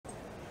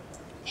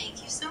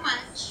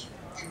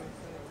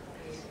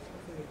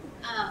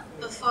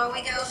before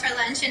we go for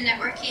lunch and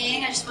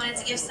networking, I just wanted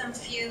to give some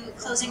few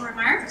closing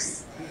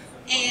remarks.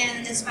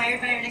 And inspired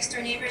by our next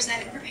door neighbors,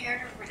 I've prepared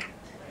a rap.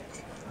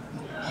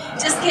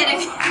 Just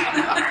kidding.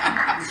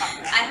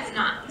 I have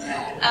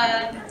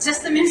not.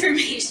 Just some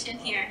information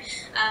here.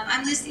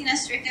 I'm Lucina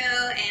Stricko,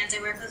 and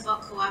I work with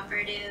Vulk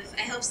Cooperative.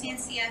 I help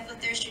CNCF with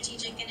their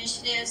strategic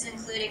initiatives,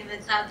 including the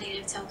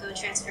cloud-native telco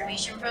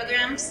transformation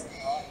programs.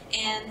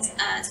 And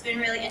it's been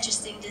really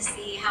interesting to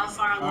see how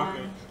far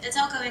along the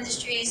telco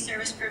industry,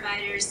 service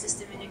providers,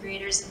 system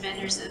integrators, and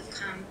vendors have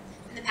come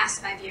in the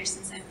past 5 years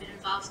since I've been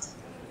involved.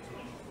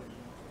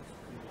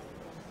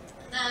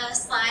 The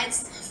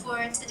slides for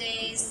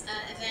today's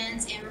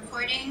event and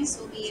recordings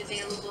will be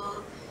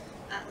available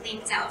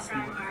linked out from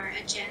our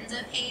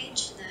agenda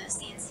page. The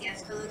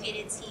CNCF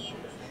co-located team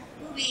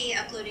will be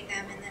uploading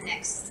them in the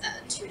next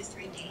 2 to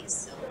 3 days,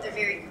 so they're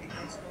very quick.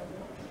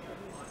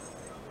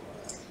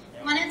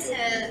 I wanted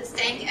to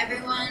thank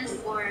everyone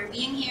for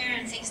being here,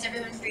 and thanks to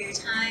everyone for your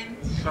time.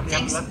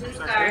 Thanks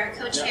to our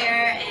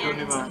co-chair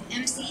and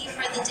MC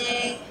for the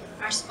day,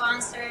 our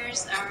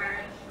sponsors, our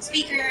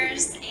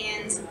speakers,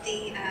 and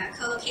the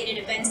co-located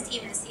events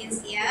team at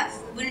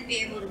CNCF. We wouldn't be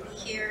able to be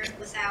here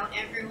without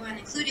everyone,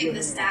 including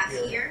the staff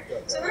here.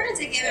 So I wanted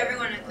to give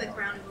everyone a quick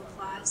round of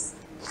applause.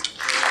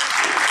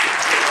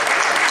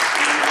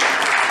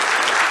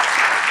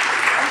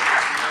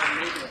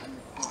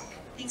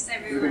 Thanks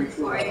everyone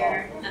for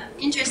your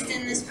interest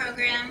in this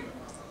program.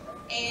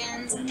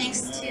 And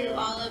thanks to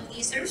all of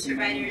the service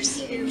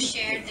providers who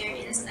shared their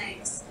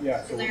insights.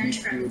 We learned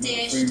from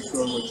Dish,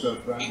 DT,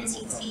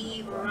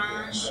 NTT,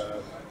 Orange,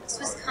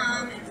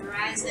 Swisscom, and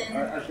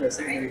Verizon.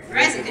 Sorry,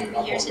 Verizon couldn't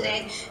be here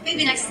today.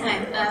 Maybe next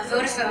time.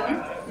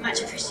 Vodafone,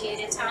 much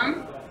appreciated,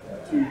 Tom.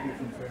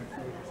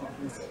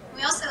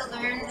 We also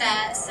learned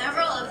that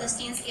several of the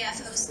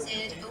CNCF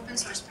hosted open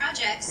source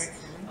projects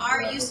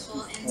are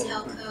useful in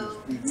telco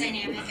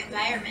dynamic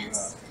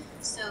environments.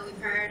 So we've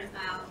heard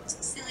about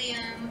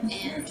Cilium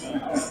and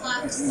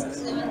Flux,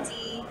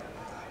 Fluency,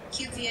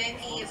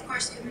 KubeVIP, of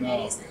course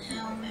Kubernetes and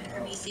Helm, and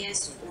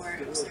Prometheus for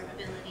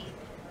observability.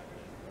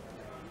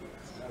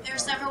 There are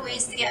several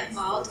ways to get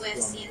involved with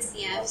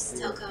CNCF's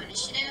telco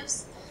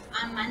initiatives.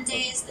 On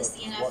Mondays, the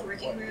CNF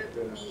working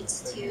group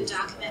meets to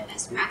document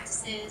best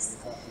practices.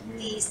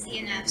 The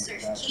CNF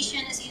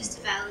certification is used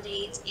to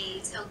validate a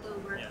telco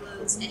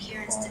workload's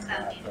adherence to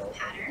cloud-native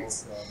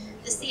patterns.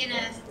 The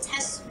CNF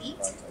test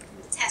suite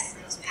tests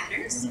those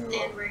patterns,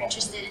 and we're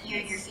interested in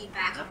hearing your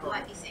feedback on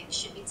what you think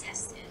should be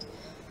tested.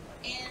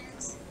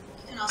 And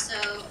you can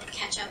also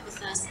catch up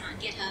with us on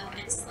GitHub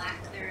and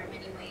Slack. There are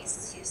many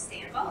ways to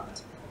stay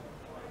involved.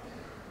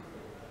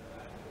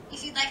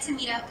 If you'd like to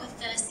meet up with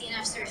the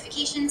CNF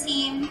certification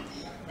team,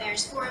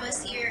 there's 4 of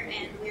us here,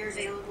 and we're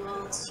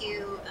available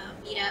to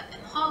meet up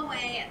in the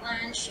hallway at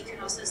lunch. You can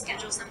also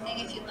schedule something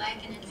if you'd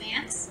like in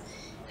advance.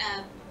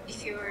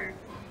 If you're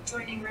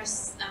joining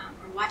us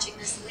or watching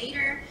this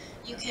later,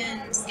 you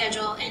can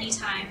schedule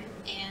anytime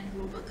and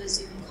we'll book a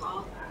Zoom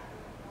call.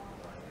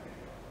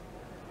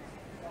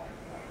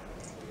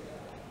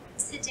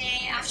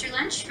 Today after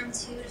lunch from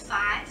 2 to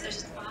 5,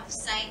 there's an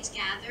off-site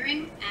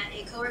gathering at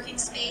a co-working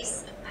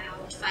space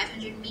about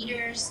 500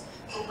 meters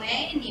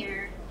away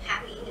near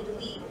Happy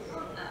Italy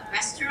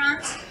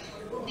restaurant.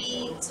 We'll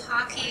be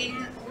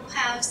talking, we'll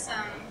have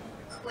some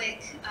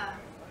quick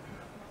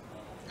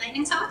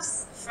lightning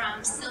talks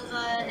from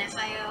Silva,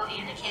 Nefio,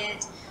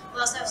 Anakit.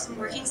 We'll also have some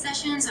working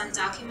sessions on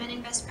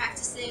documenting best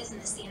practices in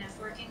the CNF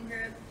working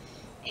group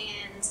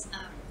and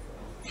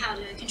how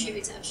to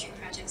contribute to upstream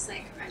projects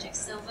like Project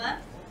Silva.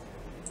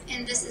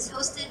 And this is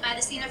hosted by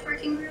the CNF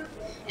working group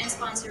and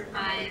sponsored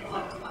by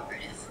Vulk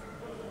Cooperative.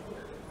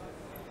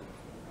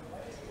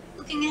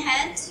 Looking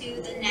ahead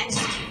to the next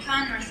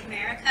KubeCon North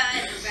America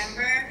in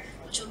November,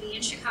 which will be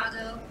in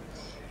Chicago,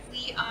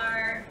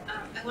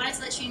 I wanted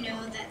to let you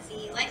know that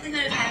the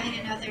likelihood of having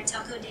another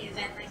Telco Day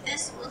event like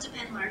this will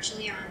depend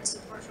largely on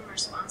support from our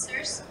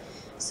sponsors.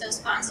 So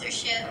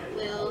sponsorship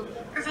will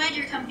provide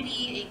your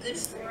company a good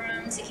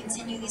forum to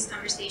continue these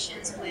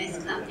conversations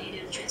with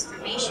cloud-native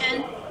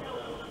transformation,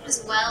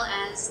 as well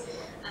as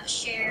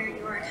share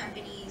your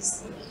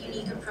company's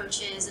unique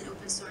approaches and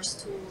open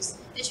source tools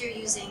that you're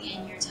using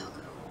in your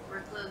telco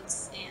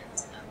workloads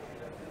and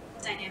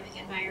dynamic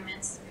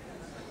environments.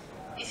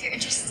 If you're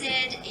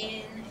interested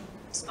in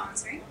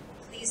sponsoring,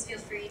 please feel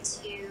free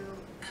to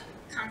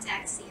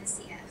contact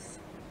CNCF,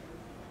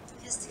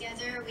 because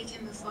together we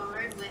can move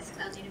forward with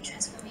cloud-native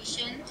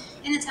transformation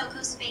in the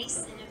telco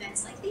space in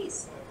events like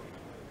these.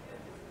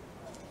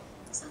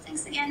 So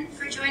thanks again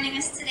for joining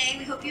us today.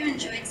 We hope you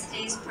enjoyed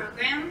today's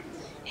program,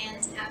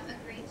 and have a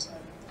great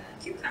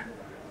KubeCon.